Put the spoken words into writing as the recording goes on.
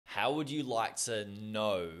How would you like to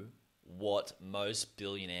know what most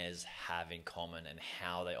billionaires have in common and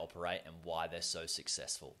how they operate and why they're so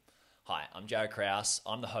successful? Hi, I'm Jared Krause.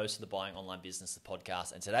 I'm the host of the Buying Online Business, the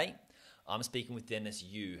podcast. And today I'm speaking with Dennis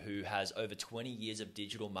Yu, who has over 20 years of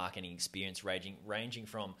digital marketing experience ranging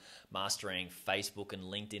from mastering Facebook and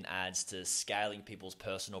LinkedIn ads to scaling people's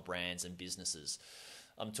personal brands and businesses.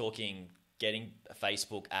 I'm talking getting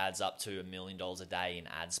Facebook ads up to $1 million a day in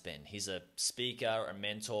ad spend. He's a speaker, a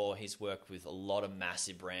mentor. He's worked with a lot of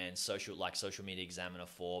massive brands, Social Media Examiner,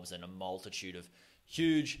 Forbes, and a multitude of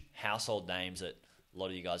huge household names that a lot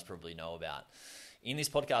of you guys probably know about. In this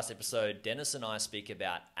podcast episode, Dennis and I speak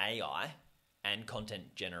about AI and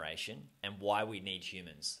content generation and why we need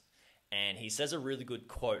humans. And he says a really good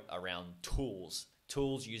quote around tools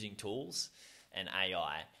using tools and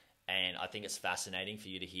AI. And I think it's fascinating for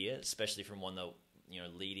you to hear, especially from one of the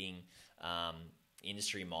leading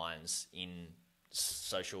industry minds in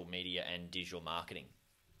social media and digital marketing.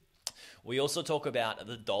 We also talk about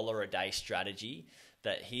the $1 a day strategy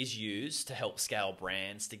that he's used to help scale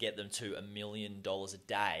brands to get them to $1 million a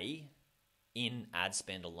day in ad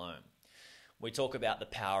spend alone. We talk about the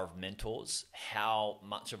power of mentors, how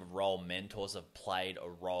much of a role mentors have played a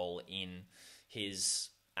role in his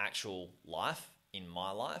actual life, in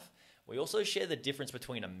my life. We also share the difference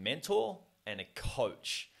between a mentor and a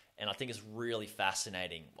coach, and I think it's really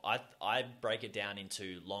fascinating. I break it down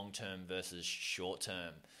into long-term versus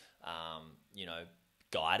short-term,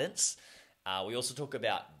 guidance. We also talk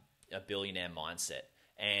about a billionaire mindset,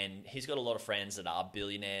 and he's got a lot of friends that are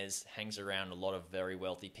billionaires, hangs around a lot of very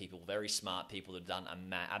wealthy people, very smart people that have done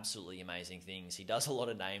absolutely amazing things. He does a lot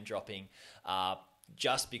of name dropping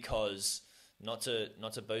just because... Not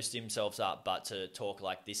to boost himself up, but to talk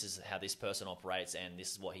like this is how this person operates and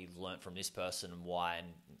this is what he learned from this person and why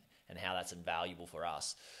and how that's invaluable for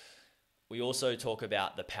us. We also talk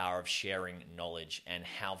about the power of sharing knowledge and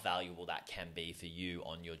how valuable that can be for you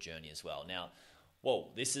on your journey as well. Now,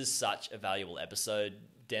 this is such a valuable episode.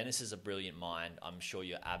 Dennis is a brilliant mind. I'm sure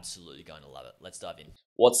you're absolutely going to love it. Let's dive in.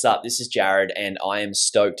 What's up? This is Jared, and I am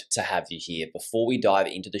stoked to have you here. Before we dive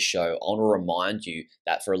into the show, I want to remind you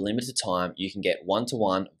that for a limited time, you can get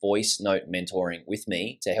one-to-one voice note mentoring with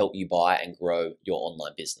me to help you buy and grow your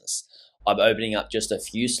online business. I'm opening up just a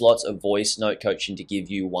few slots of voice note coaching to give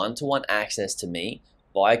you one-to-one access to me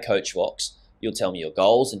via Coachbox. You'll tell me your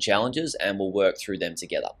goals and challenges, and we'll work through them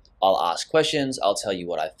together. I'll ask questions, I'll tell you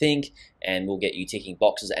what I think, and we'll get you ticking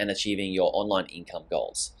boxes and achieving your online income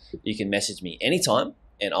goals. You can message me anytime,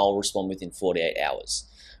 and I'll respond within 48 hours.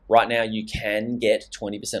 Right now, you can get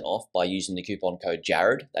 20% off by using the coupon code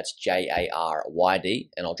JARYD, that's JARYD,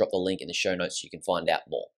 and I'll drop the link in the show notes so you can find out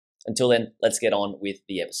more. Until then, let's get on with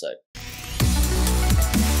the episode.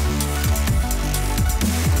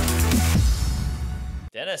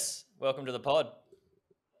 Dennis, welcome to the pod.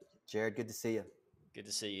 Jared, good to see you. Good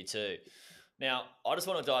to see you too. Now, I just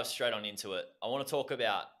want to dive straight on into it. I want to talk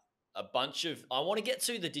about I want to get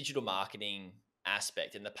to the digital marketing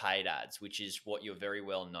aspect and the paid ads, which is what you're very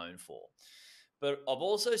well known for. But I've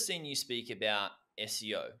also seen you speak about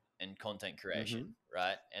SEO and content creation,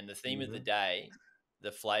 right? And the theme of the day,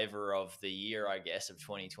 the flavor of the year, I guess, of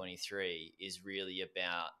 2023 is really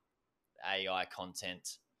about AI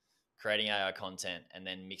content, creating AI content, and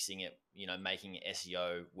then mixing it, making it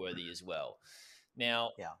SEO worthy as well.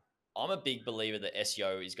 Now, I'm a big believer that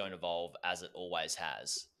SEO is going to evolve as it always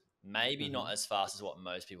has. Maybe not as fast as what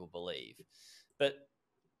most people believe. But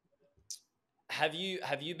have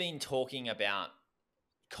you been talking about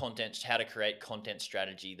content, how to create content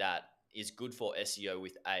strategy that is good for SEO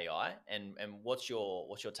with AI? And what's your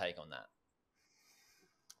take on that?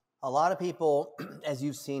 A lot of people, as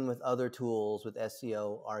you've seen with other tools with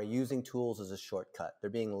SEO, are using tools as a shortcut. They're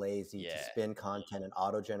being lazy to spin content and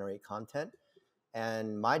auto-generate content.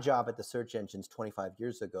 And my job at the search engines 25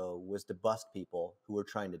 years ago was to bust people who were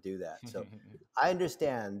trying to do that. So I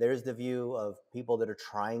understand there's the view of people that are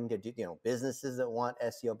trying to do, businesses that want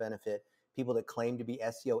SEO benefit, people that claim to be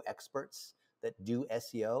SEO experts that do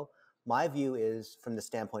SEO. My view is from the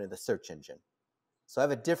standpoint of the search engine. So I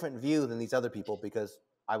have a different view than these other people because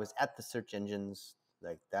I was at the search engines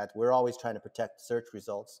like that. We're always trying to protect search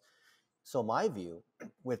results. So my view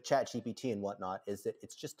with Chat GPT and whatnot is that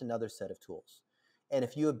it's just another set of tools. And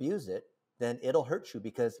if you abuse it, then it'll hurt you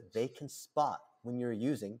because they can spot when you're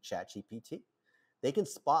using Chat GPT. They can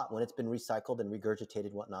spot when it's been recycled and regurgitated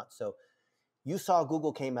and whatnot. So you saw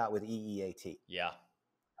Google came out with EEAT. Yeah.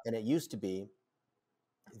 And it used to be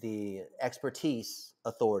the expertise,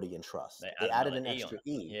 authority, and trust. They added an extra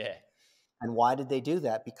E. Yeah. And why did they do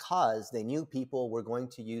that? Because they knew people were going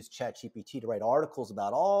to use Chat GPT to write articles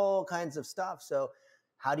about all kinds of stuff. So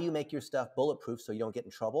how do you make your stuff bulletproof so you don't get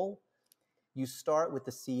in trouble? You start with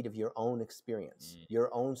the seed of your own experience,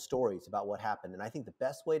 your own stories about what happened. And I think the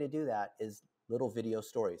best way to do that is little video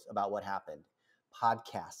stories about what happened,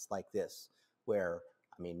 podcasts like this, where,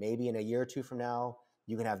 I mean, maybe in a year or two from now,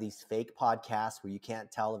 you can have these fake podcasts where you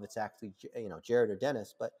can't tell if it's actually, Jared or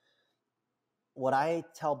Dennis. But what I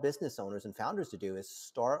tell business owners and founders to do is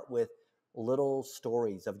start with little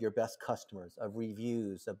stories of your best customers, of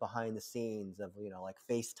reviews, of behind the scenes, of, like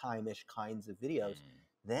FaceTime-ish kinds of videos.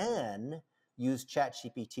 Then use Chat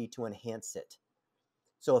GPT to enhance it.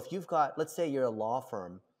 So if you've got, let's say you're a law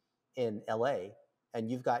firm in LA and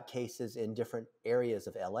you've got cases in different areas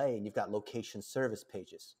of LA and you've got location service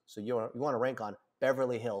pages. So you want to rank on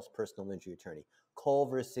Beverly Hills personal injury attorney,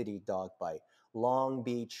 Culver City dog bite, Long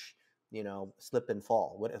Beach, slip and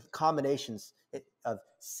fall, what if combinations of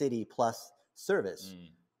city plus service.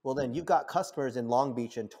 Well, then you've got customers in Long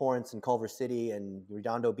Beach and Torrance and Culver City and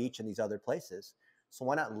Redondo Beach and these other places. So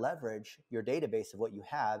why not leverage your database of what you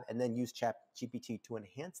have and then use Chat GPT to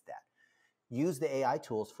enhance that? Use the AI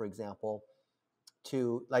tools, for example,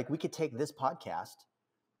 to, like, we could take this podcast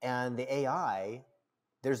and the AI,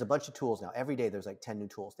 there's a bunch of tools now. Every day there's like 10 new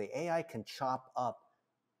tools. The AI can chop up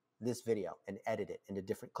this video and edit it into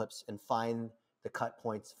different clips and find the cut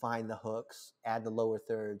points, find the hooks, add the lower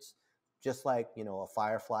thirds, just like, a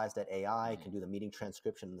Fireflies.ai can do the meeting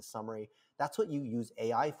transcription and the summary. That's what you use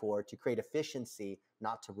AI for, to create efficiency,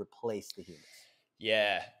 not to replace the humans.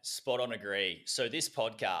 Yeah, spot on, agree. So this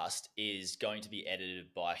podcast is going to be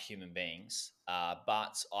edited by human beings,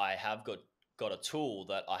 but I have got a tool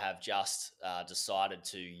that I have just decided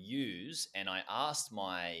to use, and I asked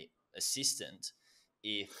my assistant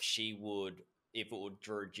if it would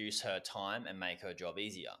reduce her time and make her job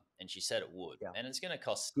easier, and she said it would. Yeah. And it's going to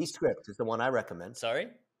cost. Descript is the one I recommend. Sorry?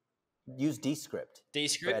 Use Descript.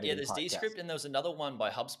 Descript, yeah, there's Descript, and there was another one by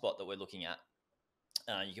HubSpot that we're looking at.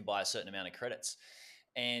 You can buy a certain amount of credits,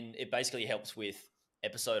 and it basically helps with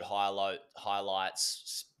episode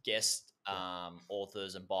highlights, guest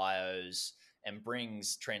authors and bios, and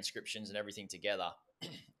brings transcriptions and everything together.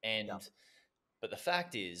 But the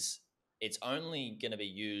fact is, it's only going to be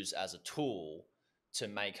used as a tool to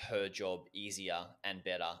make her job easier and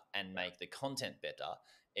better and make the content better.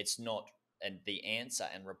 It's not the answer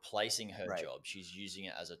and replacing her job. She's using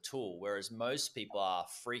it as a tool, whereas most people are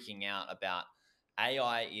freaking out about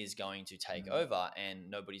AI is going to take over and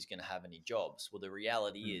nobody's going to have any jobs. Well, the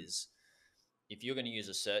reality is, if you're going to use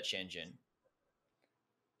a search engine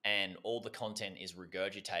and all the content is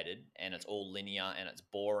regurgitated and it's all linear and it's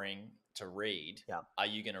boring to read, are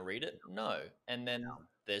you going to read it? No. And then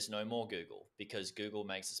there's no more Google, because Google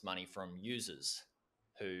makes its money from users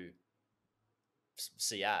who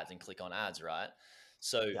see ads and click on ads, right?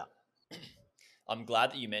 So I'm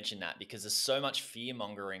glad that you mentioned that, because there's so much fear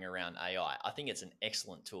mongering around AI. I think it's an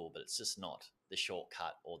excellent tool, but it's just not the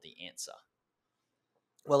shortcut or the answer.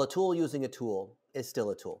 Well, a tool using a tool is still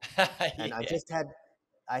a tool. And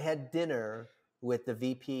I had dinner with the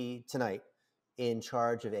VP tonight in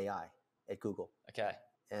charge of AI at Google. Okay.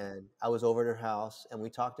 And I was over at her house and we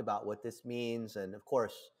talked about what this means. And of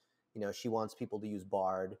course, she wants people to use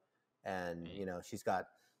Bard, and, she's got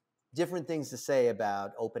different things to say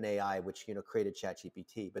about OpenAI, which, created Chat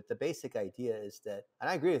GPT. But the basic idea is that, and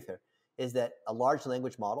I agree with her, is that a large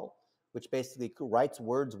language model, which basically writes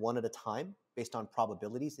words one at a time based on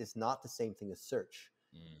probabilities, is not the same thing as search,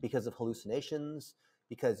 because of hallucinations,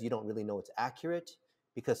 because you don't really know it's accurate,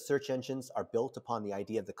 because search engines are built upon the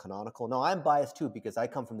idea of the canonical. Now, I'm biased too, because I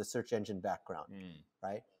come from the search engine background,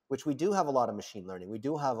 right? Which we do have a lot of machine learning. We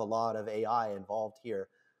do have a lot of AI involved here,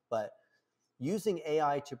 but using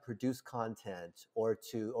AI to produce content or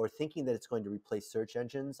thinking that it's going to replace search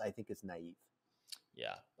engines, I think is naive.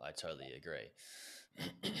 Yeah, I totally agree.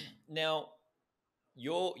 Now,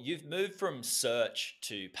 you've moved from search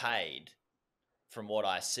to paid, from what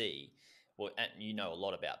I see. Well, and you know a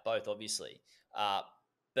lot about both, obviously.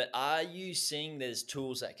 But are you seeing there's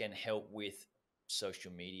tools that can help with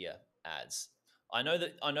social media ads? I know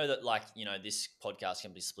that like, this podcast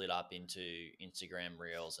can be split up into Instagram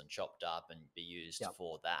Reels and chopped up and be used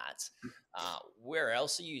for that. Where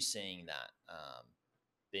else are you seeing that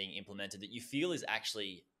being implemented that you feel is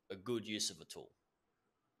actually a good use of a tool?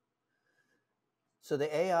 So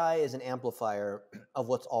the AI is an amplifier of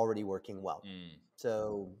what's already working well.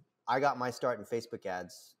 So I got my start in Facebook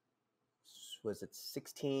ads, was it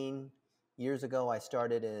 16 years ago? I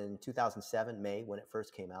started in 2007, May, when it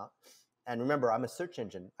first came out. And remember, I'm a search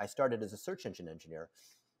engine. I started as a search engine engineer,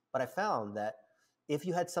 but I found that if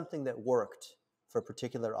you had something that worked for a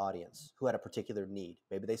particular audience who had a particular need,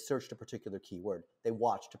 maybe they searched a particular keyword, they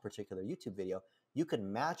watched a particular YouTube video, you could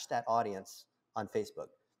match that audience on Facebook,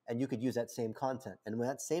 and you could use that same content. And when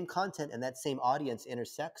that same content and that same audience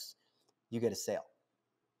intersects, you get a sale.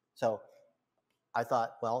 So I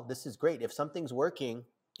thought, well, this is great. If something's working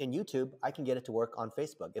in YouTube, I can get it to work on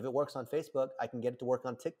Facebook. If it works on Facebook, I can get it to work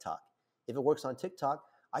on TikTok. If it works on TikTok,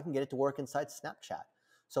 I can get it to work inside Snapchat.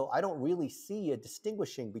 So I don't really see a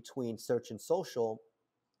distinguishing between search and social,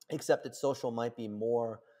 except that social might be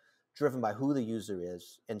more driven by who the user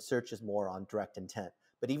is, and search is more on direct intent.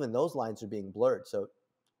 But even those lines are being blurred. So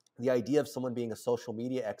the idea of someone being a social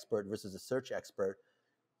media expert versus a search expert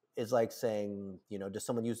is like saying, does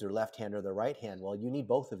someone use their left hand or their right hand? Well, you need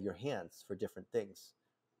both of your hands for different things,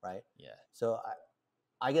 right? Yeah. So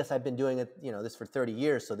I guess I've been doing it, this for 30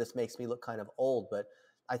 years, so this makes me look kind of old, but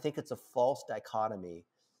I think it's a false dichotomy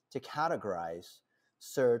to categorize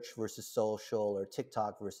search versus social or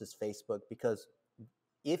TikTok versus Facebook, because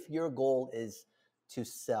if your goal is to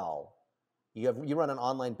sell, you run an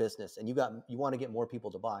online business and you want to get more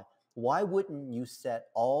people to buy, why wouldn't you set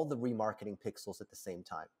all the remarketing pixels at the same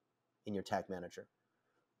time in your tag manager?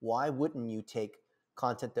 Why wouldn't you take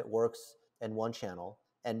content that works in one channel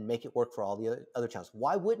and make it work for all the other channels?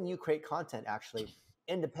 Why wouldn't you create content actually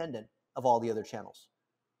independent of all the other channels?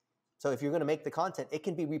 So if you're going to make the content, it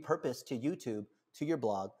can be repurposed to YouTube, to your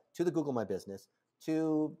blog, to the Google My Business,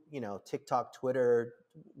 to TikTok, Twitter,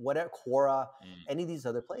 whatever, Quora, any of these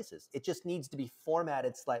other places. It just needs to be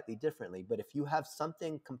formatted slightly differently. But if you have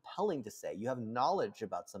something compelling to say, you have knowledge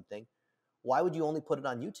about something, why would you only put it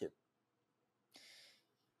on YouTube?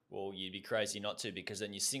 Well, you'd be crazy not to, because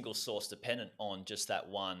then you're single source dependent on just that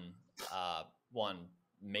one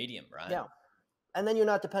medium, right? Yeah. And then you're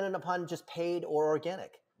not dependent upon just paid or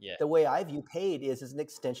organic. Yeah. The way I view paid is as an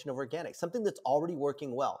extension of organic, something that's already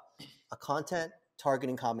working well. A content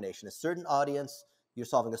targeting combination, a certain audience you're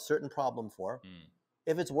solving a certain problem for.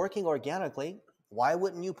 If it's working organically, why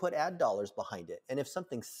wouldn't you put ad dollars behind it? And if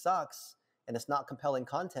something sucks and it's not compelling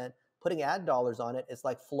content, putting ad dollars on it is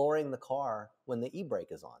like flooring the car when the e-brake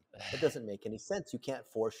is on. It doesn't make any sense. You can't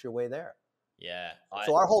force your way there. Yeah.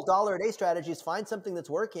 So our whole $1-a-day strategy is find something that's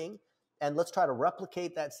working, and let's try to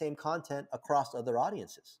replicate that same content across other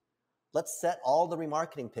audiences. Let's set all the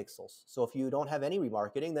remarketing pixels. So if you don't have any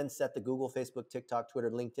remarketing, then set the Google, Facebook, TikTok, Twitter,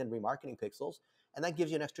 LinkedIn remarketing pixels, and that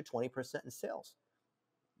gives you an extra 20% in sales.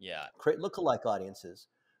 Yeah. Create lookalike audiences.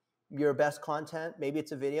 Your best content, maybe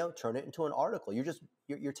it's a video, turn it into an article.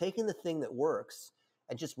 You're taking the thing that works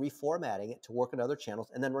and just reformatting it to work on other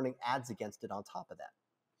channels, and then running ads against it on top of that.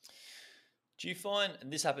 Do you find,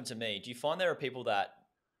 and this happened to me, do you find there are people that,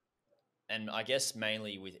 and I guess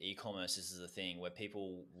mainly with e-commerce, this is the thing where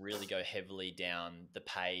people really go heavily down the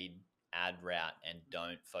paid ad route and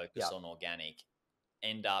don't focus on organic,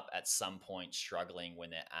 end up at some point struggling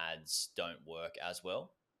when their ads don't work as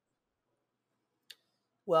well?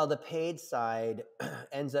 Well, the paid side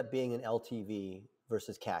ends up being an LTV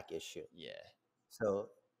versus CAC issue. Yeah. So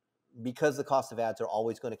because the cost of ads are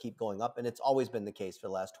always going to keep going up, and it's always been the case for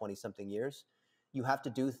the last 20-something years, you have to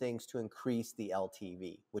do things to increase the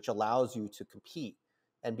LTV, which allows you to compete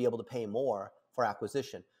and be able to pay more for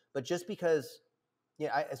acquisition. But just because,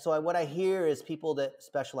 what I hear is people that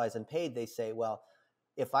specialize in paid, they say, well,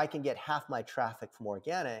 if I can get half my traffic from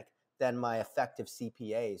organic, then my effective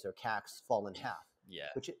CPAs or CACs fall in half. Yeah.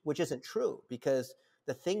 Which isn't true, because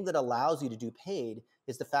the thing that allows you to do paid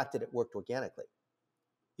is the fact that it worked organically.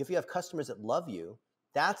 If you have customers that love you,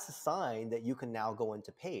 that's a sign that you can now go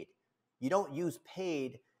into paid. You don't use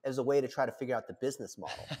paid as a way to try to figure out the business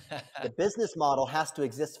model. The business model has to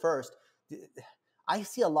exist first. I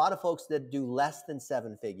see a lot of folks that do less than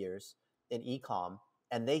 7 figures in e-com,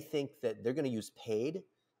 and they think that they're going to use paid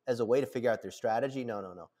as a way to figure out their strategy.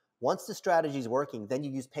 No. Once the strategy is working, then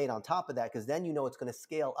you use paid on top of that, because then you know it's going to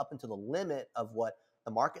scale up into the limit of what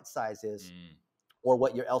the market size is, or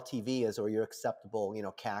what your LTV is, or your acceptable,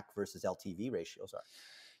 CAC versus LTV ratios are.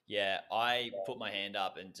 Yeah, I put my hand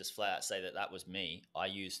up and just flat out say that was me. I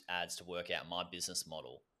used ads to work out my business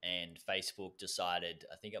model, and Facebook decided,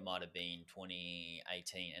 I think it might have been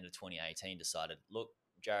 2018, end of 2018, decided, look,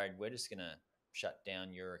 Jared, we're just going to shut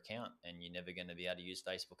down your account and you're never going to be able to use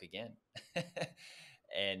Facebook again.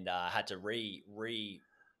 And I had to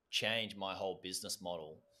change my whole business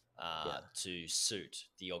model to suit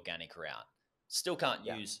the organic route. Still can't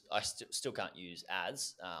use, I still can't use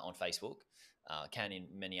ads on Facebook. Can in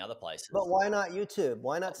many other places. But why not YouTube?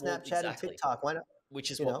 Why not Snapchat and TikTok? Why not?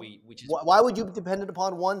 Why would you be dependent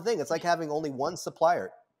upon one thing? It's like having only one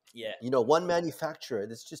supplier. Yeah. One manufacturer.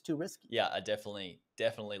 That's just too risky. Yeah, I definitely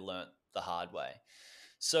learnt the hard way.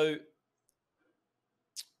 So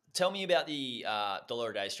tell me about the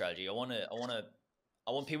 $1-a-day strategy. I want to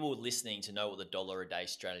I want people listening to know what the dollar a day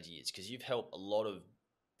strategy is, because you've helped a lot of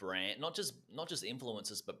not just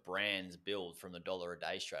influencers, but brands build from the dollar a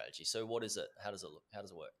day strategy. So what is it? How does it look? How does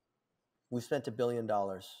it work? We've spent $1 billion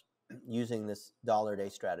using this dollar a day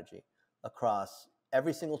strategy across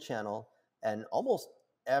every single channel and almost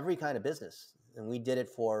every kind of business. And we did it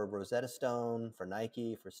for Rosetta Stone, for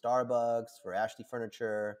Nike, for Starbucks, for Ashley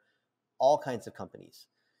Furniture, all kinds of companies,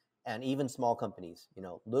 and even small companies,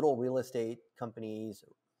 little real estate companies,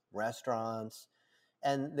 restaurants.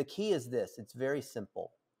 And the key is this: it's very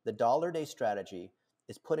simple. The dollar a day strategy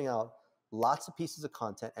is putting out lots of pieces of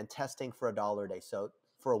content and testing for $1 a day. So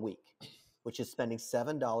for a week, which is spending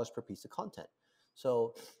 $7 per piece of content.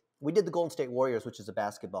 So we did the Golden State Warriors, which is a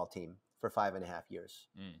basketball team, for 5.5 years.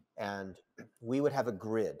 And we would have a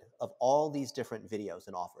grid of all these different videos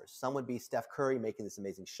and offers. Some would be Steph Curry making this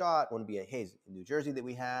amazing shot. One would be a, hey, in New Jersey that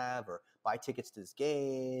we have, or buy tickets to this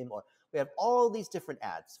game, or we have all these different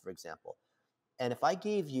ads, for example. And if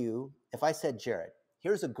I said, Jared,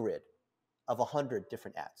 here's a grid of 100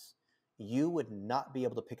 different ads, you would not be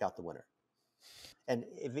able to pick out the winner. And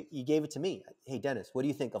if you gave it to me, hey, Dennis, what do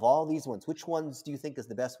you think of all these ones? Which ones do you think is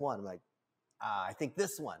the best one? I'm like, I think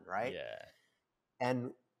this one, right? Yeah.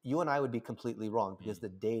 And you and I would be completely wrong, because the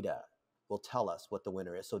data will tell us what the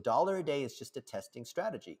winner is. So dollar a day is just a testing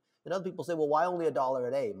strategy. And other people say, well, why only $1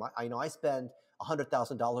 a day? I spend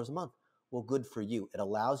 $100,000 a month. Well, good for you. It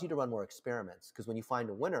allows you to run more experiments, because when you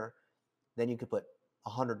find a winner, then you could put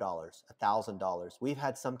 $100, $1,000. We've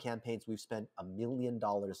had some campaigns we've spent $1 million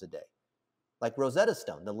a day. Like Rosetta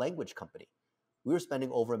Stone, the language company. We were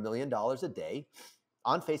spending over $1 million a day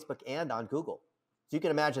on Facebook and on Google. So you can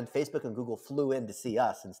imagine Facebook and Google flew in to see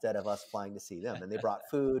us instead of us flying to see them. And they brought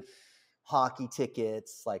food, hockey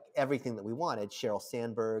tickets, like everything that we wanted. Sheryl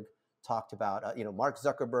Sandberg talked about, Mark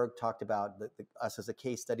Zuckerberg talked about us as a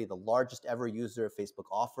case study, the largest ever user of Facebook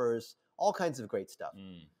offers, all kinds of great stuff.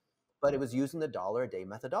 But it was using the dollar a day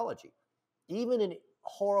methodology. Even in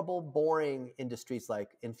horrible, boring industries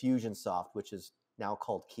like Infusionsoft, which is now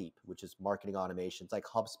called Keep, which is marketing automations like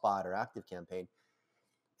HubSpot or ActiveCampaign.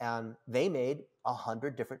 And they made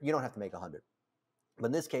 100 different, you don't have to make 100. But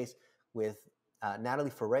in this case, with Natalie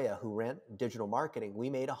Ferreira, who ran digital marketing, we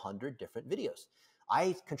made 100 different videos.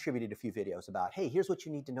 I contributed a few videos about, hey, here's what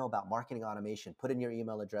you need to know about marketing automation. Put in your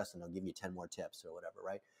email address and they'll give you 10 more tips or whatever,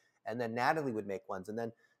 right? And then Natalie would make ones. And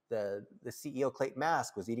then the CEO, Clayton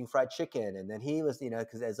Mask, was eating fried chicken. And then he was,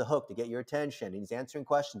 because as a hook to get your attention, and he's answering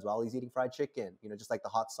questions while he's eating fried chicken, just like the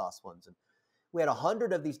hot sauce ones. And we had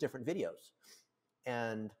 100 of these different videos.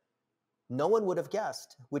 And no one would have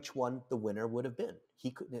guessed which one the winner would have been.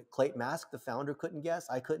 Clayton Mask, the founder, couldn't guess.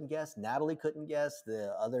 I couldn't guess. Natalie couldn't guess.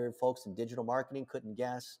 The other folks in digital marketing couldn't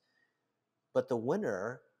guess. But the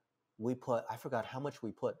winner, I forgot how much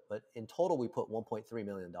we put, but in total we put $1.3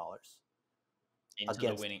 million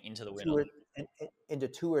into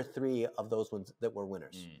 2 or 3 of those ones that were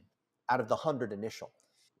winners out of the 100 initial.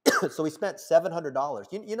 So we spent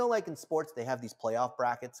 $700. Like in sports, they have these playoff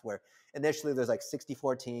brackets where initially there's like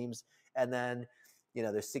 64 teams, and then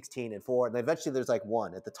there's 16 and 4, and then eventually there's like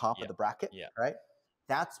 1 at the top of the bracket, right?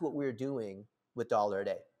 That's what we're doing with dollar a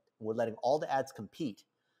day. We're letting all the ads compete,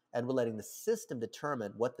 and we're letting the system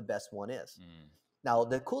determine what the best one is. Now,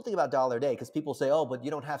 the cool thing about dollar a day, because people say, oh, but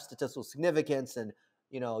you don't have statistical significance, and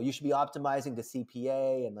you should be optimizing the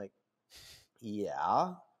CPA, and like,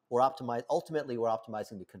 yeah. Ultimately, we're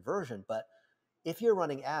optimizing the conversion. But if you're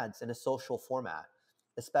running ads in a social format,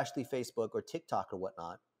 especially Facebook or TikTok or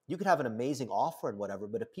whatnot, you could have an amazing offer and whatever,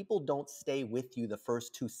 but if people don't stay with you the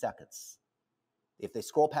first 2 seconds, if they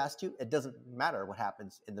scroll past you, it doesn't matter what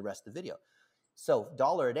happens in the rest of the video. So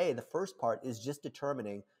dollar a day, the first part is just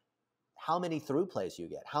determining how many through plays you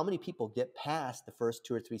get, how many people get past the first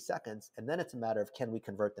 2 or 3 seconds, and then it's a matter of, can we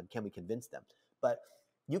convert them? Can we convince them? But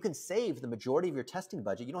you can save the majority of your testing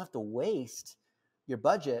budget. You don't have to waste your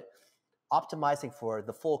budget optimizing for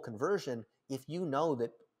the full conversion if you know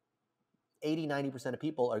that 80-90% of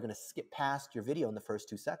people are going to skip past your video in the first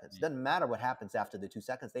 2 seconds. It doesn't matter what happens after the 2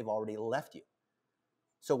 seconds. They've already left you.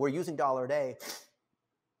 So we're using dollar a day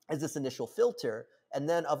as this initial filter. And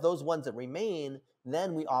then of those ones that remain,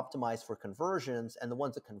 then we optimize for conversions. And the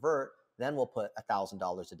ones that convert, then we'll put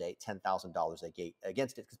 $1,000 a day, $10,000 a day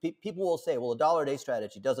against it. Because people will say, well, a dollar a day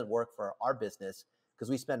strategy doesn't work for our business because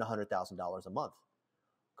we spend $100,000 a month.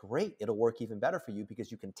 Great. It'll work even better for you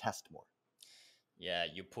because you can test more. Yeah,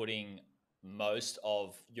 you're putting most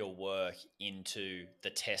of your work into the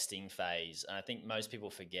testing phase. And I think most people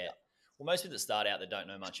forget, well, most people that start out that don't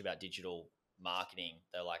know much about digital marketing.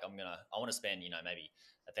 They're like, I want to spend, maybe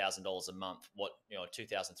 $1,000 a month. What,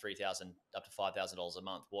 2,000, 3,000, up to $5,000 a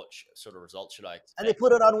month. What sort of results should I expect? And they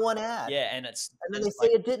put it on one ad. Yeah. And then they say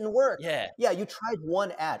it didn't work. Yeah. Yeah. You tried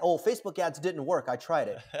one ad. Oh, Facebook ads didn't work. I tried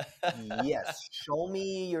it. Yes. Show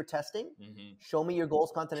me your testing. Mm-hmm. Show me your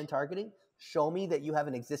goals, content, and targeting. Show me that you have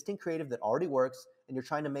an existing creative that already works and you're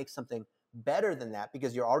trying to make something better than that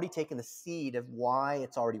because you're already taking the seed of why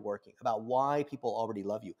it's already working, about why people already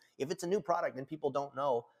love you. If it's a new product and people don't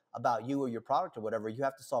know about you or your product or whatever, you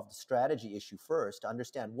have to solve the strategy issue first to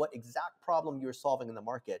understand what exact problem you're solving in the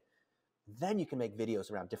market. Then you can make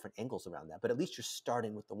videos around different angles around that. But at least you're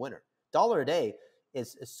starting with the winner. $1 a day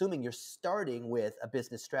is assuming you're starting with a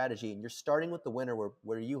business strategy and you're starting with the winner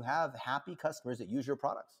where you have happy customers that use your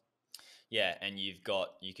products. Yeah, and you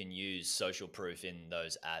can use social proof in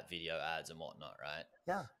those video ads and whatnot, right?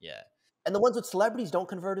 Yeah. Yeah. And the ones with celebrities don't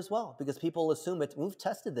convert as well because people assume it. We've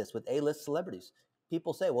tested this with A-list celebrities.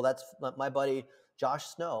 People say, well, that's my buddy Josh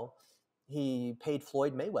Snow. He paid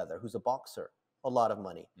Floyd Mayweather, who's a boxer, a lot of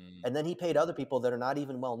money. And then he paid other people that are not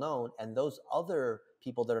even well known. And those other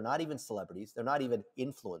people that are not even celebrities, they're not even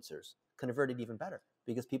influencers, converted even better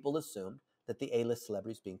because people assumed that the A-list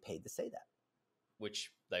celebrities being paid to say that.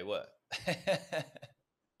 Which they were.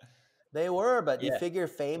 They were, but you figure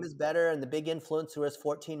fame is better and the big influencer has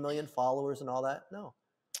 14 million followers and all that. No.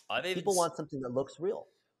 People want something that looks real.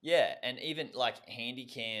 Yeah, and even like handy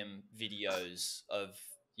cam videos of,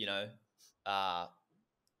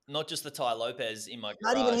 not just the Ty Lopez in my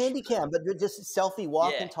garage. Not even handy cam, but just selfie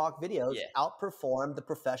walk and talk videos outperform the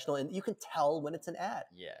professional. And you can tell when it's an ad.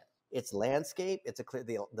 Yeah. It's landscape. It's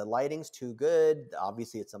the lighting's too good.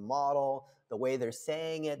 Obviously, it's a model. The way they're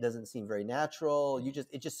saying it doesn't seem very natural.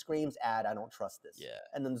 It just screams ad. I don't trust this. Yeah.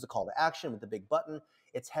 And then there's a call to action with the big button.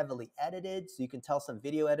 It's heavily edited, so you can tell some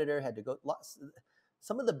video editor had to go.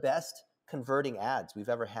 Some of the best converting ads we've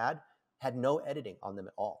ever had no editing on them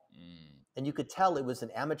at all. And you could tell it was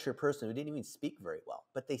an amateur person who didn't even speak very well,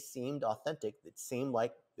 but they seemed authentic. It seemed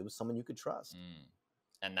like it was someone you could trust.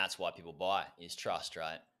 And that's why people buy, is trust,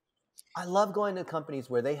 right? I love going to companies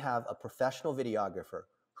where they have a professional videographer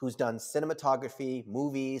who's done cinematography,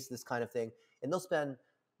 movies, this kind of thing. And they'll spend,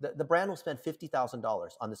 the brand will spend $50,000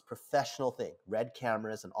 on this professional thing, red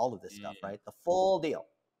cameras and all of this stuff, right? The full deal.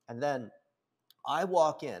 And then I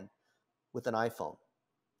walk in with an iPhone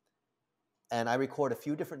and I record a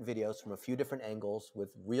few different videos from a few different angles with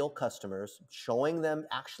real customers, showing them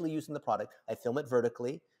actually using the product. I film it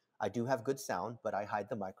vertically. I do have good sound, but I hide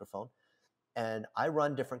the microphone. And I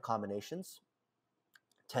run different combinations,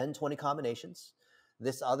 10, 20 combinations.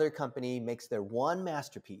 This other company makes their one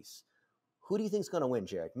masterpiece. Who do you think is going to win,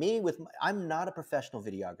 Jared? I'm not a professional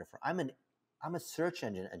videographer. I'm a search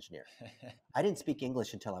engine engineer. I didn't speak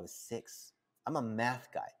English until I was 6. I'm a math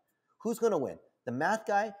guy. Who's going to win? The math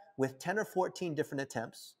guy with 10 or 14 different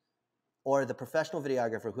attempts, or the professional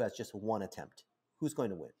videographer who has just one attempt? Who's going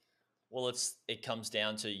to win? Well, it comes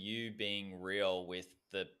down to you being real with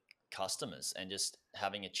the customers and just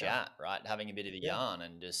having a chat, right? Having a bit of a yarn,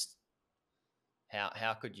 and just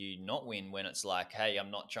how could you not win when it's like, hey,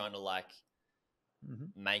 I'm not trying to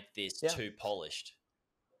make this too polished.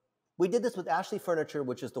 We did this with Ashley Furniture,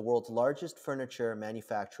 which is the world's largest furniture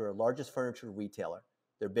manufacturer, largest furniture retailer.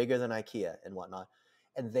 They're bigger than IKEA and whatnot.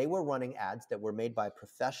 And they were running ads that were made by a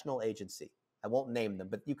professional agency. I won't name them,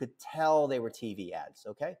 but you could tell they were TV ads,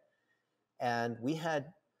 okay? And we had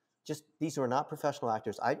these were not professional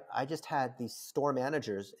actors. I just had these store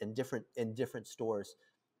managers in different stores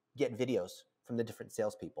get videos from the different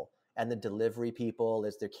salespeople and the delivery people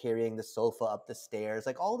as they're carrying the sofa up the stairs,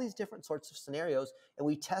 like all these different sorts of scenarios. And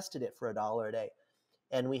we tested it for $1 a day.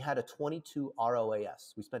 And we had a 22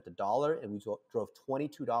 ROAS. We spent $1 and we drove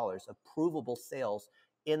 $22 of provable sales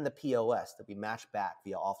in the POS that we matched back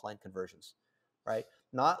via offline conversions, right?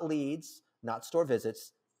 Not leads, not store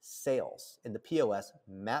visits, sales in the POS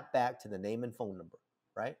mapped back to the name and phone number,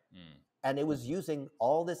 right? And it was using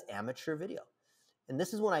all this amateur video. And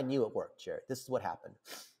this is when I knew it worked, Jared. This is what happened.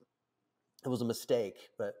 It was a mistake,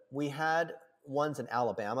 but we had ones in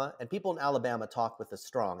Alabama, and people in Alabama talk with a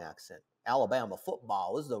strong accent. Alabama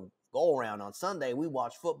football, this is a go-around on Sunday. We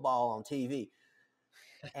watch football on TV.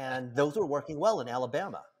 And those were working well in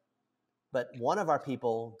Alabama. But one of our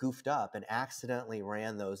people goofed up and accidentally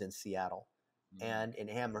ran those in Seattle and in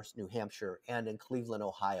Amherst, New Hampshire, and in Cleveland,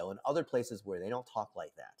 Ohio, and other places where they don't talk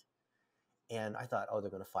like that. And I thought, oh, they're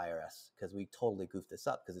going to fire us because we totally goofed this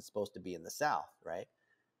up because it's supposed to be in the South, right?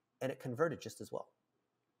 And it converted just as well.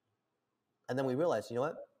 And then we realized, you know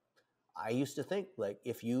what? I used to think like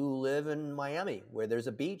if you live in Miami where there's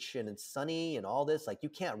a beach and it's sunny and all this, like you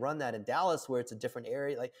can't run that in Dallas where it's a different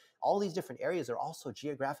area. Like all these different areas are also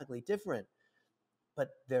geographically different, but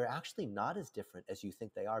they're actually not as different as you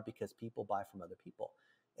think they are because people buy from other people.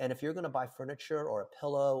 And if you're going to buy furniture or a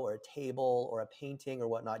pillow or a table or a painting or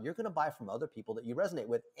whatnot, you're going to buy from other people that you resonate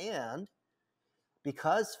with. And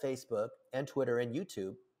because Facebook and Twitter and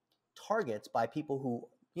YouTube targets by people who,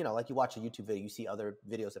 like you watch a YouTube video, you see other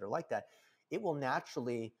videos that are like that, it will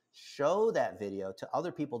naturally show that video to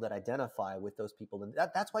other people that identify with those people. And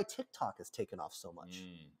that's why TikTok has taken off so much.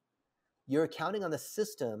 You're counting on the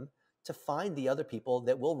system to find the other people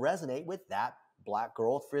that will resonate with that black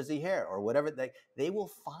girl with frizzy hair or whatever. They will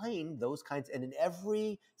find those kinds. And in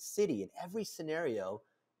every city, in every scenario,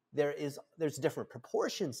 there's different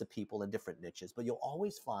proportions of people in different niches, but you'll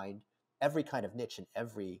always find every kind of niche in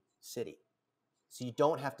every city. So you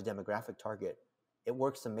don't have to demographic target. It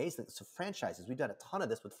works amazing. So franchises, we've done a ton of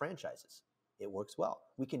this with franchises. It works well.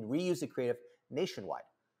 We can reuse the creative nationwide.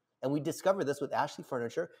 And we discovered this with Ashley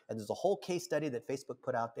Furniture. And there's a whole case study that Facebook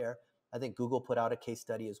put out there. I think Google put out a case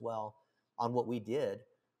study as well on what we did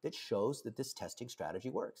that shows that this testing strategy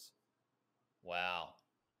works. Wow.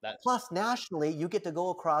 Plus, nationally, you get to go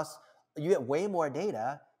across, you get way more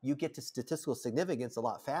data. You get to statistical significance a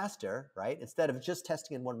lot faster, right? Instead of just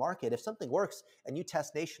testing in one market. If something works and you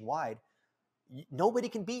test nationwide, nobody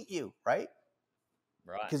can beat you, right?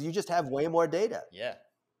 Right. Because you just have way more data. Yeah.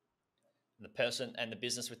 The person and the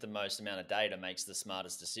business with the most amount of data makes the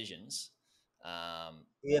smartest decisions.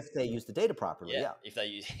 If they use the data properly, yeah. If they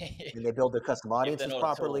use, and they build their custom audiences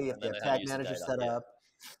properly, if they have tag managers set up,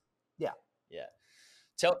 yeah.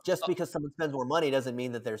 Just because someone spends more money doesn't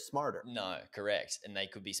mean that they're smarter. No, correct. And they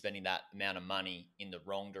could be spending that amount of money in the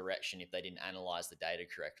wrong direction if they didn't analyze the data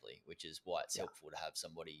correctly, which is why it's helpful to have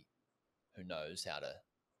somebody who knows how to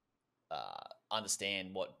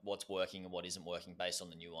understand what's working and what isn't working based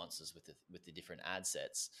on the nuances with the different ad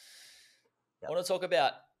sets. I want to talk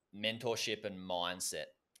about mentorship and mindset.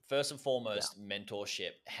 First and foremost,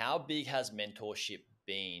 mentorship. How big has mentorship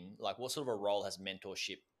been? Like, what sort of a role has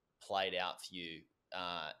mentorship played out for you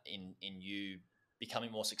in you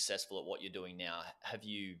becoming more successful at what you're doing now? Have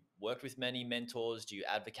you worked with many mentors? Do you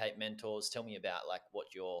advocate mentors? Tell me about like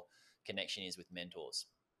what your connection is with mentors.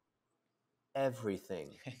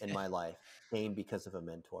 Everything in my life came because of a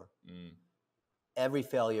mentor. Every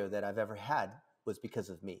failure that I've ever had was because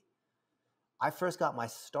of me. I first got my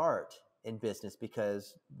start in business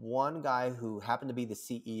because one guy who happened to be the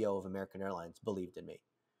CEO of American Airlines believed in me.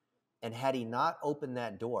 And had he not opened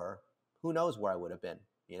that door, who knows where I would have been?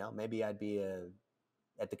 Maybe I'd be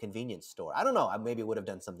at the convenience store. I don't know. I maybe would have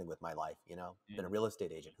done something with my life, been a real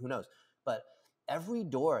estate agent. Who knows? But every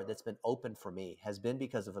door that's been opened for me has been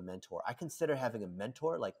because of a mentor. I consider having a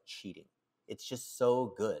mentor like cheating. It's just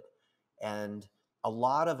so good. And a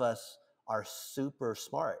lot of us are super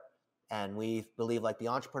smart. And we believe like the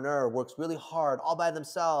entrepreneur works really hard all by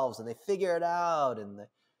themselves and they figure it out. And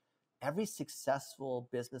every successful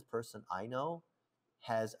business person I know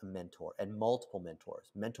has a mentor and multiple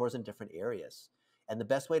mentors in different areas. And the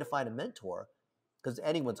best way to find a mentor, because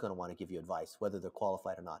anyone's going to want to give you advice, whether they're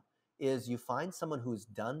qualified or not, is you find someone who's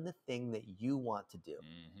done the thing that you want to do.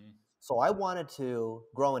 So I wanted to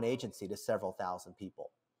grow an agency to several thousand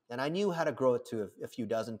people. And I knew how to grow it to a few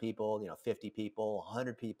dozen people, 50 people,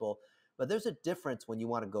 100 people. But there's a difference when you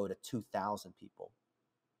want to go to 2,000 people.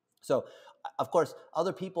 So, of course,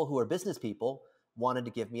 other people who are business people wanted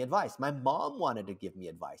to give me advice. My mom wanted to give me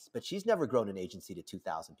advice, but she's never grown an agency to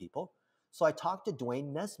 2,000 people. So I talked to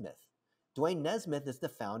Dwayne Nesmith. Dwayne Nesmith is the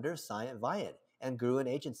founder of Scient Viant and grew an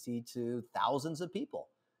agency to thousands of people.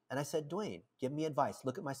 And I said, Dwayne, give me advice.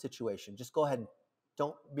 Look at my situation. Just go ahead and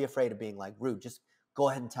don't be afraid of being like rude. Just go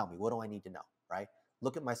ahead and tell me, what do I need to know, right?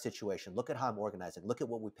 Look at my situation. Look at how I'm organizing. Look at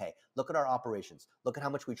what we pay. Look at our operations. Look at how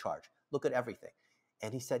much we charge. Look at everything.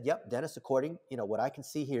 And he said, yep, Dennis, according, what I can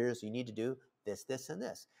see here is you need to do this, this, and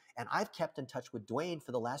this. And I've kept in touch with Dwayne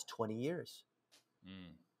for the last 20 years.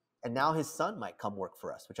 And now his son might come work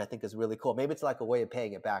for us, which I think is really cool. Maybe it's like a way of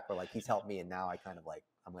paying it back where like he's helped me and now I kind of like,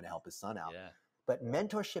 I'm going to help his son out. But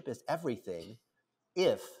mentorship is everything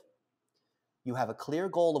if you have a clear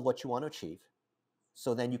goal of what you want to achieve.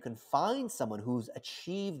 So then you can find someone who's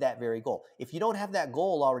achieved that very goal. If you don't have that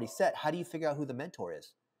goal already set, how do you figure out who the mentor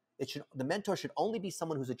is? The mentor should only be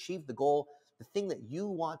someone who's achieved the goal, the thing that you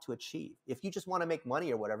want to achieve. If you just want to make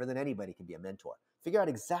money or whatever, then anybody can be a mentor. Figure out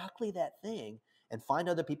exactly that thing and find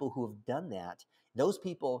other people who have done that. Those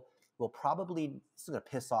people will probably, this is going to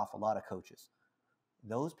piss off a lot of coaches.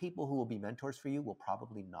 Those people who will be mentors for you will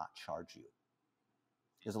probably not charge you.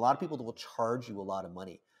 There's a lot of people that will charge you a lot of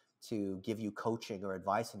money. to give you coaching or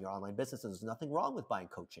advice in your online business. And there's nothing wrong with buying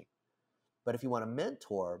coaching. But if you want a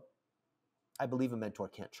mentor, I believe a mentor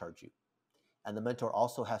can't charge you. And the mentor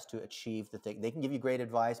also has to achieve the thing. They can give you great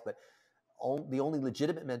advice, but the only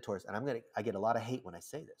legitimate mentors, and I get a lot of hate when I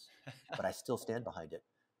say this, but I still stand behind it.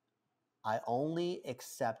 I only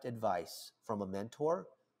accept advice from a mentor.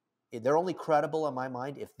 They're only credible in my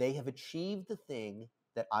mind if they have achieved the thing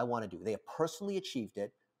that I want to do. They have personally achieved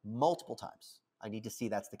it multiple times. I need to see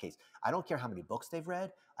that's the case. I don't care how many books they've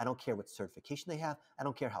read. I don't care what certification they have. I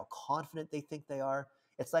don't care how confident they think they are.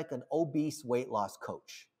 It's like an obese weight loss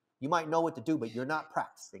coach. You might know what to do, but you're not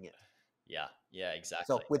practicing it. Yeah, exactly.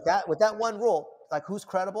 So with that one rule, like who's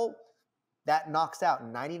credible, that knocks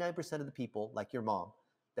out 99% of the people, like your mom,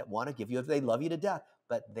 that want to give you, they love you to death,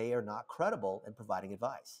 but they are not credible in providing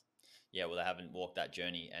advice. Yeah, well, they haven't walked that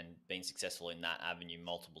journey and been successful in that avenue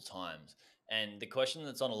multiple times. And the question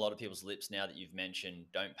that's on a lot of people's lips now that you've mentioned,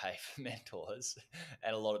 don't pay for mentors,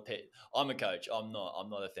 and a lot of people, I'm a coach, I'm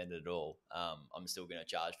not offended at all. I'm still going to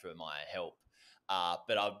charge for my help.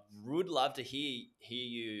 But I would love to hear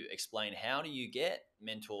you explain, how do you get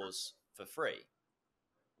mentors for free?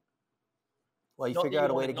 Well, you figure out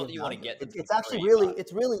a way to give value. It's actually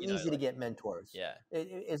really easy to get mentors. Yeah.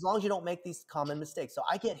 As long as you don't make these common mistakes. So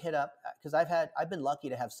I get hit up because I've been lucky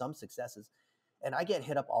to have some successes, and I get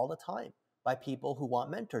hit up all the time by people who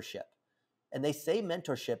want mentorship. And they say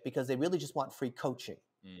mentorship because they really just want free coaching.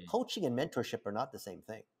 Coaching and mentorship are not the same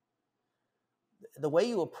thing. The way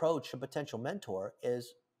you approach a potential mentor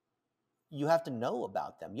is you have to know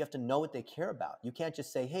about them. You have to know what they care about. You can't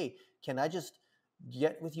just say, hey, can I just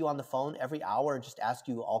get with you on the phone every hour and just ask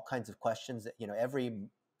you all kinds of questions that,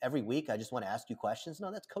 every week I just want to ask you questions.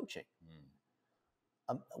 No, that's coaching.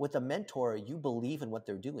 With a mentor, you believe in what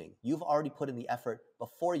they're doing. You've already put in the effort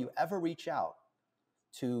before you ever reach out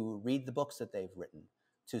to read the books that they've written,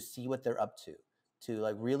 to see what they're up to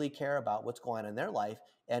like really care about what's going on in their life.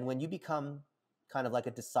 And when you become kind of like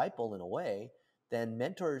a disciple in a way, then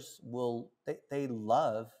mentors they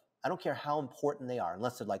love, I don't care how important they are,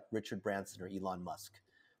 unless they're like Richard Branson or Elon Musk.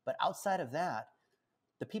 But outside of that,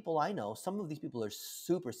 the people I know, some of these people are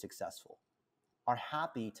super successful, are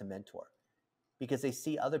happy to mentor because they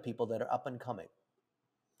see other people that are up and coming.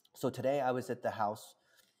 So today I was at the house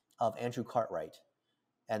of Andrew Cartwright,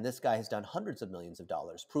 and this guy has done hundreds of millions of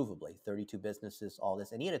dollars, provably, 32 businesses, all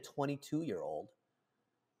this. And he had a 22-year-old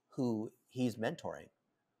who he's mentoring.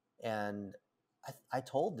 And I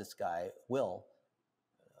told this guy, Will,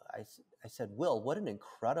 I said, Will, what an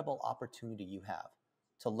incredible opportunity you have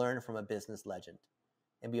to learn from a business legend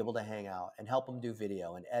and be able to hang out and help him do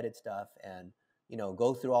video and edit stuff and,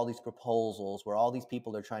 go through all these proposals where all these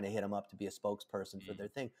people are trying to hit him up to be a spokesperson for their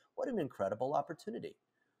thing. What an incredible opportunity.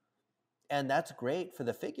 And that's great for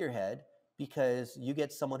the figurehead because you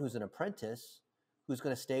get someone who's an apprentice who's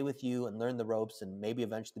going to stay with you and learn the ropes and maybe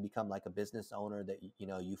eventually become like a business owner that,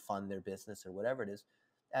 you fund their business or whatever it is.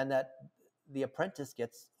 And that the apprentice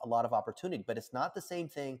gets a lot of opportunity, but it's not the same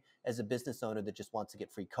thing as a business owner that just wants to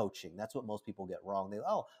get free coaching. That's what most people get wrong.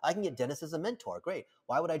 I can get Dennis as a mentor. Great.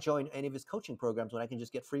 Why would I join any of his coaching programs when I can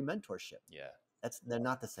just get free mentorship? Yeah. They're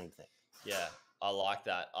not the same thing. Yeah. I like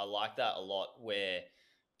that. I like that a lot, where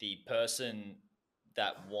the person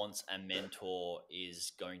that wants a mentor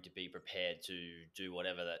is going to be prepared to do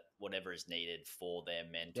whatever is needed for their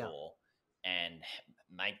mentor and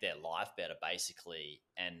make their life better, basically.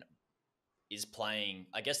 And is playing,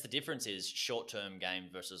 I guess the difference is short-term game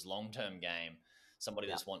versus long-term game. Somebody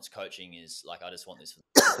that just wants coaching is like, I just want this for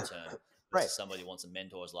the short term. Right. Somebody who wants a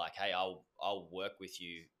mentor is like, hey, I'll work with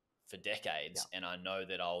you for decades, and I know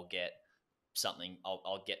that I'll get something.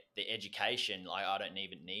 I'll get the education. Like, I don't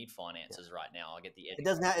even need finances right now. I'll get the education. It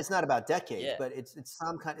doesn't. It's not about decades, but it's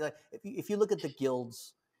some kind of like if you look at the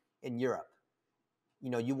guilds in Europe,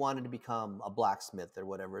 you wanted to become a blacksmith or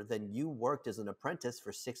whatever, then you worked as an apprentice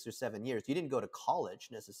for 6 or 7 years. You didn't go to college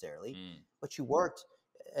necessarily, but you worked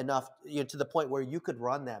enough to the point where you could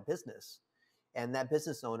run that business, and that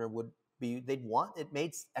business owner it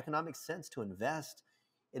made economic sense to invest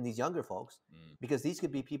in these younger folks because these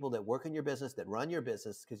could be people that work in your business, that run your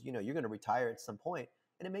business, because you're going to retire at some point,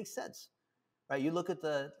 and it makes sense, right? You look at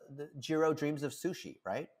the Jiro Dreams of Sushi,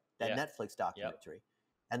 right? That Netflix documentary,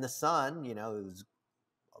 and the son,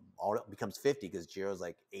 becomes 50 because Jiro's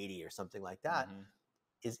like 80 or something like that,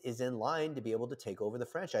 is in line to be able to take over the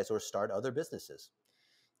franchise or start other businesses.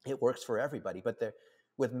 It works for everybody, but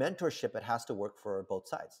with mentorship, it has to work for both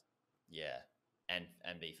sides. Yeah, and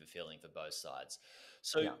be fulfilling for both sides.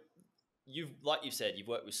 So like you've said, you've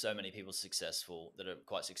worked with so many people that are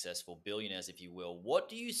quite successful, billionaires, if you will. What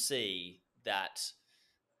do you see that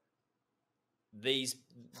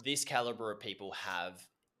this caliber of people have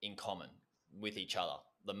in common with each other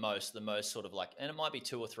the most sort of like, and it might be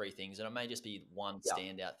two or three things, and it may just be one Yeah.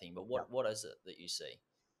 standout thing, but Yeah. what is it that you see?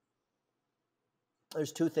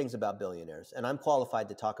 There's two things about billionaires, and I'm qualified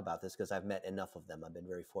to talk about this because I've met enough of them. I've been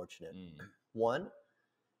very fortunate. One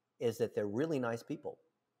is that they're really nice people.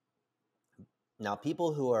 Now,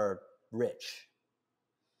 people who are rich,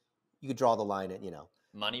 you could draw the line at,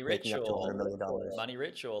 Money making rich up to $100 million. money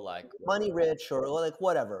rich or like Money rich or like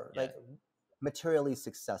whatever, Yeah. like materially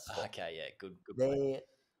successful. Okay, yeah, good point.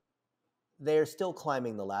 They're still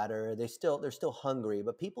climbing the ladder. They're still hungry,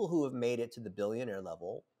 but people who have made it to the billionaire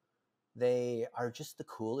level, they are just the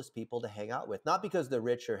coolest people to hang out with. Not because they're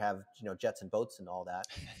rich or have, jets and boats and all that.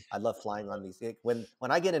 I love flying on these. When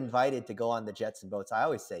I get invited to go on the jets and boats, I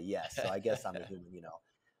always say yes. So I guess I'm a human,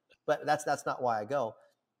 But that's not why I go.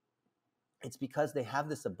 It's because they have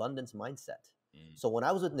this abundance mindset. So when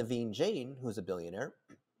I was with Naveen Jain, who's a billionaire,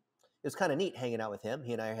 it was kind of neat hanging out with him.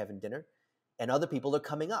 He and I are having dinner, and other people are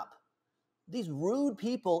coming up. These rude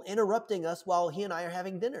people interrupting us while he and I are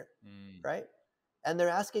having dinner, right? And they're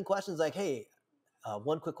asking questions like, "Hey,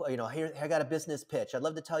 one quick, here I got a business pitch. I'd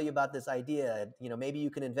love to tell you about this idea. Maybe you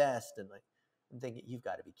can invest." And like, I'm thinking, you've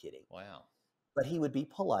got to be kidding. Wow. But he would be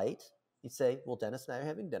polite. He'd say, "Well, Dennis and I are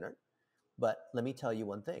having dinner, but let me tell you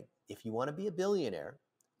one thing. If you want to be a billionaire,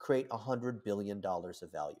 create $100 billion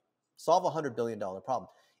of value. Solve $100 billion problem.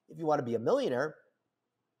 If you want to be a millionaire,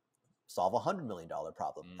 solve $100 million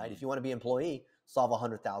problem, right? If you want to be an employee, solve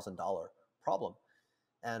 $100,000 problem."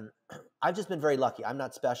 And I've just been very lucky. I'm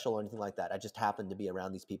not special or anything like that. I just happened to be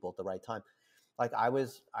around these people at the right time. Like I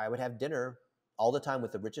would have dinner all the time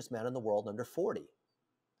with the richest man in the world under 40,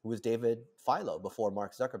 who was David Philo before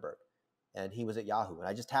Mark Zuckerberg. And he was at Yahoo. And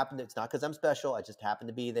I just happened to, it's not because I'm special. I just happened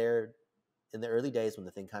to be there in the early days when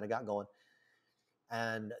the thing kind of got going.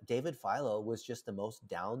 And David Philo was just the most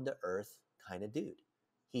down to earth kind of dude.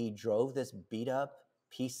 He drove this beat up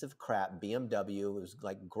piece of crap BMW. It was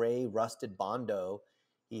like gray, rusted Bondo.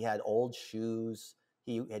 He had old shoes.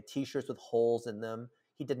 He had t-shirts with holes in them.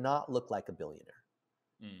 He did not look like a billionaire,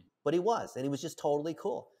 but he was, and he was just totally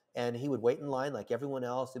cool. And he would wait in line like everyone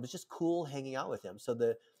else. It was just cool hanging out with him. So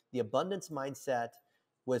the abundance mindset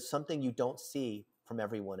was something you don't see from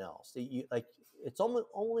everyone else. It's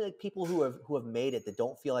only like people who have made it that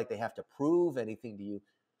don't feel like they have to prove anything to you.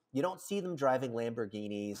 You don't see them driving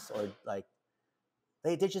Lamborghinis or like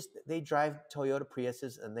they drive Toyota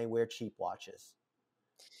Priuses and they wear cheap watches.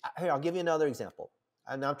 Here, I'll give you another example.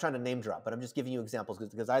 And I'm trying to name drop, but I'm just giving you examples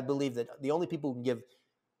because I believe that the only people who can give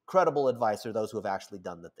credible advice are those who have actually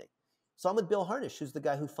done the thing. So I'm with Bill Harnish, who's the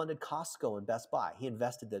guy who funded Costco and Best Buy. He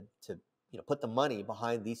invested to put the money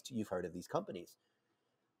behind these two. You've heard of these companies.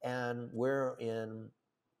 And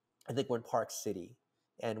I think we're in Park City,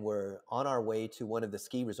 and we're on our way to one of the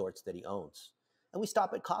ski resorts that he owns. And we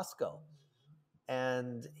stop at Costco,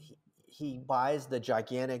 and he buys the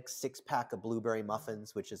gigantic 6-pack of blueberry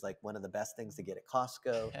muffins, which is like one of the best things to get at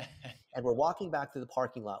Costco. And we're walking back through the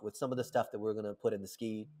parking lot with some of the stuff that we're going to put in the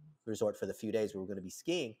ski resort for the few days where we're going to be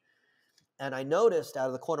skiing. And I noticed out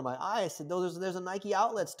of the corner of my eye, I said, "No, there's a Nike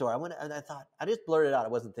outlet store." And I thought, I just blurted out. I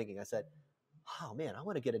wasn't thinking. I said, "Oh man, I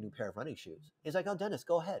want to get a new pair of running shoes." He's like, "Oh, Dennis,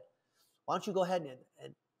 go ahead. Why don't you go ahead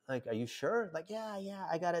and like, are you sure?" Like, yeah,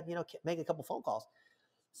 I got to, make a couple phone calls.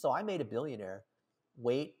 So I made a billionaire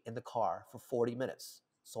wait in the car for 40 minutes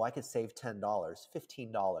so I could save $10,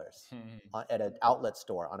 $15 at an outlet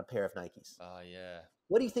store on a pair of Nikes. Oh, yeah.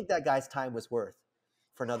 What do you think that guy's time was worth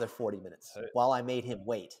for another 40 minutes while I made him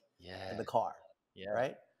wait in the car? Yeah.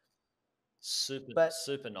 Right? Super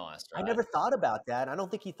nice, right? I never thought about that. I don't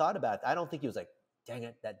think he thought about it. I don't think he was like, "Dang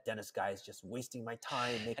it, that Dennis guy is just wasting my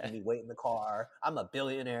time, making me wait in the car. I'm a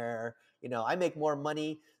billionaire. I make more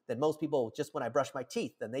money than most people just when I brush my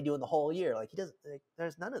teeth than they do in the whole year." Like, he doesn't,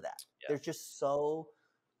 there's none of that. Yeah. They're just so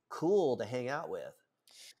cool to hang out with.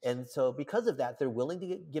 And so because of that, they're willing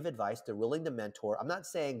to give advice. They're willing to mentor. I'm not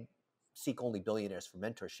saying seek only billionaires for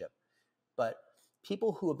mentorship, but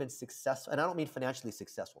people who have been successful, and I don't mean financially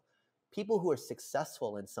successful, people who are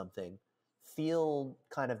successful in something feel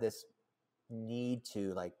kind of this need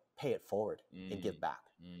to like pay it forward and give back.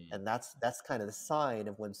 And that's kind of the sign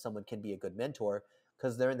of when someone can be a good mentor,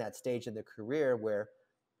 because they're in that stage in their career where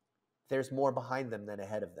there's more behind them than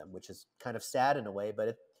ahead of them, which is kind of sad in a way,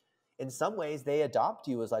 but in some ways they adopt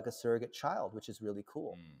you as like a surrogate child, which is really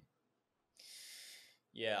cool.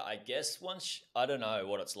 Yeah, I guess I don't know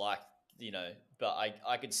what it's like, but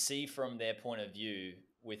I could see from their point of view,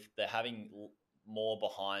 with the having more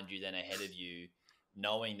behind you than ahead of you,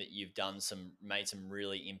 knowing that you've made some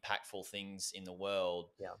really impactful things in the world,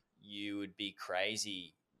 Yeah. you would be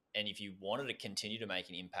crazy And if you wanted to continue to make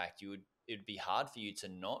an impact, it'd be hard for you to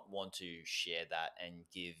not want to share that and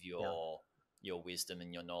give your wisdom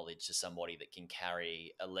and your knowledge to somebody that can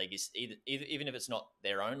carry a legacy, even if it's not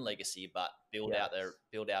their own legacy, but build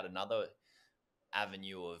out another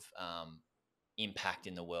avenue of impact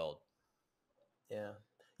in the world. Yeah.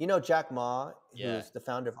 You know, Jack Ma, Yeah. who's the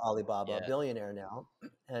founder of Alibaba, Yeah. billionaire now.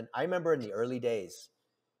 And I remember in the early days,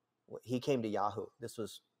 he came to Yahoo. This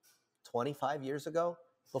was 25 years ago,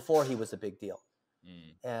 before he was a big deal.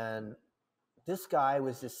 And this guy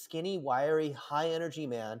was this skinny, wiry, high energy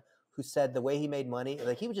man who said the way he made money,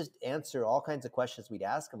 like he would just answer all kinds of questions we'd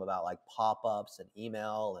ask him about, like pop-ups and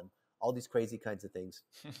email and all these crazy kinds of things.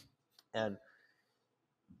 And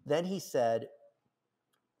then he said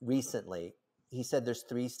recently, he said there's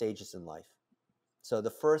 3 stages in life. So the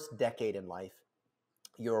first decade in life,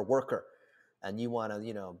 you're a worker and you want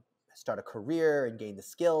to, start a career and gain the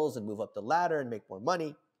skills and move up the ladder and make more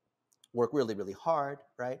money, work really, really hard,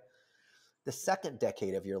 right? The second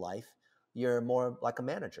decade of your life, you're more like a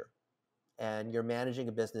manager and you're managing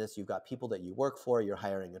a business. You've got people that you work for, you're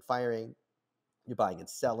hiring and firing, you're buying and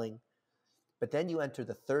selling. But then you enter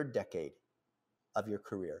the third decade of your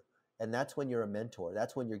career. And that's when you're a mentor.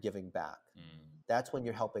 That's when you're giving back. That's when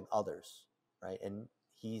you're helping others, right? And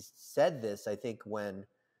he said this, I think, when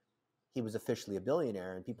he was officially a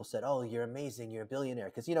billionaire and people said, oh, you're amazing, you're a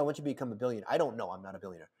billionaire. Because, once you become a billionaire, I don't know, I'm not a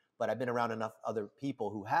billionaire, but I've been around enough other people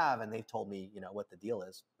who have, and they've told me, what the deal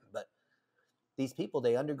is. But these people,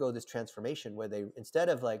 they undergo this transformation where they, instead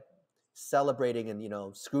of like celebrating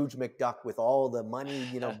and, Scrooge McDuck with all the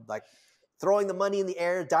money, like throwing the money in the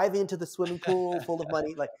air, diving into the swimming pool full of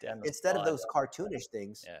money, like instead of those cartoonish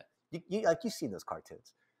things, you've seen those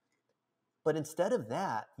cartoons. But instead of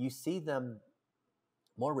that, you see them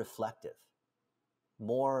more reflective,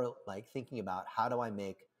 more like thinking about how do I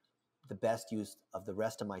make the best use of the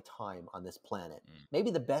rest of my time on this planet.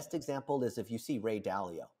 Maybe the best example is if you see Ray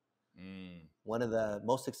Dalio, one of the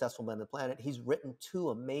most successful men on the planet. He's written 2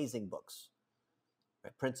 amazing books,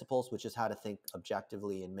 right? Principles, which is how to think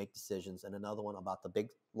objectively and make decisions, and another one about the big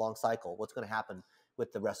long cycle, what's going to happen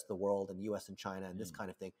with the rest of the world and US and China and this kind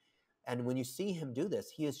of thing. And when you see him do this,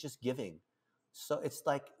 he is just giving. So it's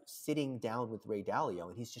like sitting down with Ray Dalio,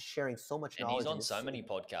 and he's just sharing so much knowledge. And he's on so many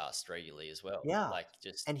podcasts regularly as well. Yeah. Like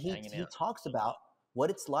just and he hanging out. talks about what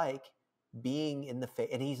it's like being in the face,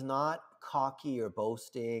 and he's not cocky or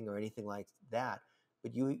boasting or anything like that.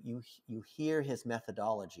 But you hear his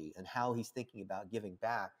methodology and how he's thinking about giving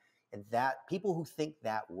back, and that people who think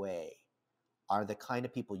that way are the kind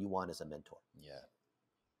of people you want as a mentor.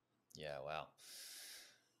 Yeah. Wow.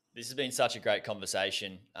 This has been such a great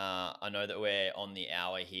conversation. I know that we're on the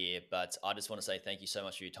hour here, but I just want to say thank you so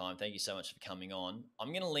much for your time. Thank you so much for coming on. I'm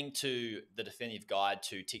going to link to the definitive guide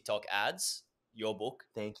to TikTok ads, your book.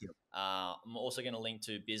 Thank you. I'm also going to link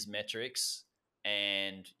to BizMetrics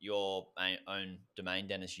and your own domain,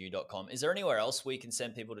 DennisYu.com. Is there anywhere else we can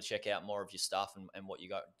send people to check out more of your stuff and what you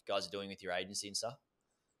guys are doing with your agency and stuff?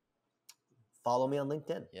 Follow me on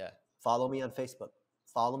LinkedIn. Yeah. Follow me on Facebook.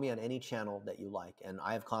 Follow me on any channel that you like. And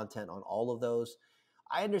I have content on all of those.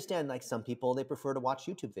 I understand, like some people, they prefer to watch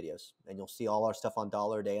YouTube videos, and you'll see all our stuff on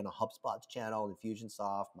Dollar a Day on a HubSpot's channel,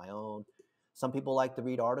 Infusionsoft, my own. Some people like to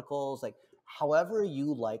read articles. Like however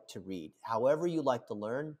you like to read, however you like to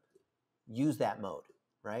learn, use that mode,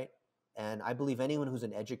 right? And I believe anyone who's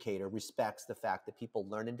an educator respects the fact that people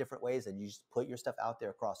learn in different ways, and you just put your stuff out there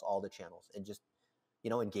across all the channels and just,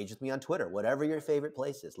 engage with me on Twitter, whatever your favorite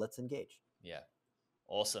place is. Let's engage. Yeah.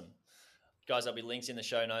 Awesome. Guys, there'll be links in the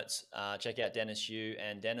show notes. Check out Dennis Yu.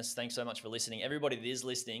 And Dennis, thanks so much for listening. Everybody that is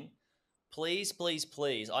listening, please, please,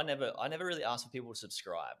 please. I never really ask for people to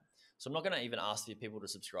subscribe. So I'm not going to even ask for people to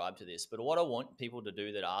subscribe to this. But what I want people to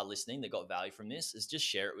do that are listening, that got value from this, is just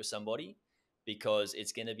share it with somebody, because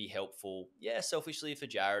it's going to be helpful. Yeah, selfishly for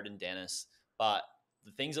Jared and Dennis. But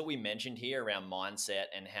the things that we mentioned here around mindset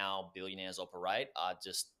and how billionaires operate are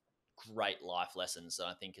just great life lessons. And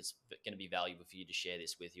I think it's going to be valuable for you to share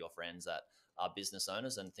this with your friends that are business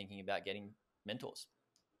owners and thinking about getting mentors.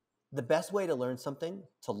 The best way to learn something,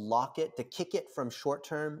 to lock it, to kick it from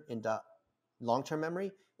short-term into long-term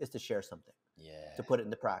memory, is to share something. Yeah. To put it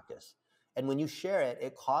into practice. And when you share it,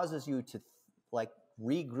 it causes you to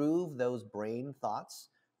regroove those brain thoughts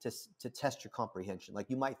to test your comprehension. Like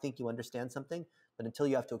you might think you understand something, but until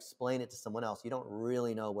you have to explain it to someone else, you don't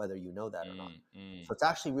really know whether you know that or not. So it's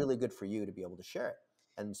actually really good for you to be able to share it.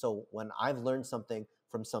 And so when I've learned something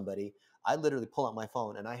from somebody, I literally pull out my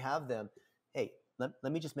phone and I have them, hey,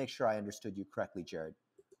 let me just make sure I understood you correctly, Jared.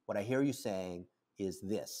 What I hear you saying is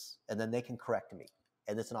this, and then they can correct me.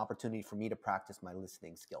 And it's an opportunity for me to practice my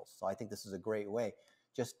listening skills. So I think this is a great way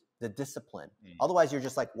just the discipline. Otherwise, you're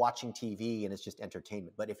just like watching TV and it's just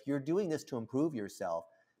entertainment. But if you're doing this to improve yourself,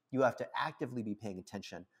 you have to actively be paying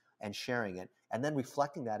attention and sharing it, and then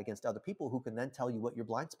reflecting that against other people who can then tell you what your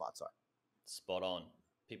blind spots are. Spot on.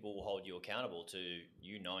 People will hold you accountable to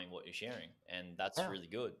you knowing what you're sharing, and that's really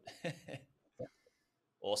good.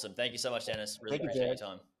 Awesome. Thank you so much, Dennis. Really appreciate your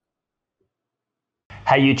time.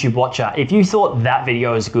 Hey YouTube watcher, if you thought that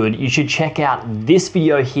video was good, you should check out this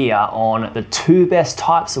video here on the 2 best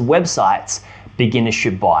types of websites beginners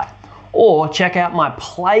should buy. Or check out my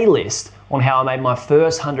playlist on how I made my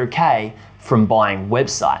first 100K from buying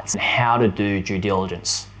websites and how to do due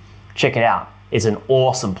diligence. Check it out. It's an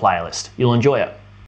awesome playlist. You'll enjoy it.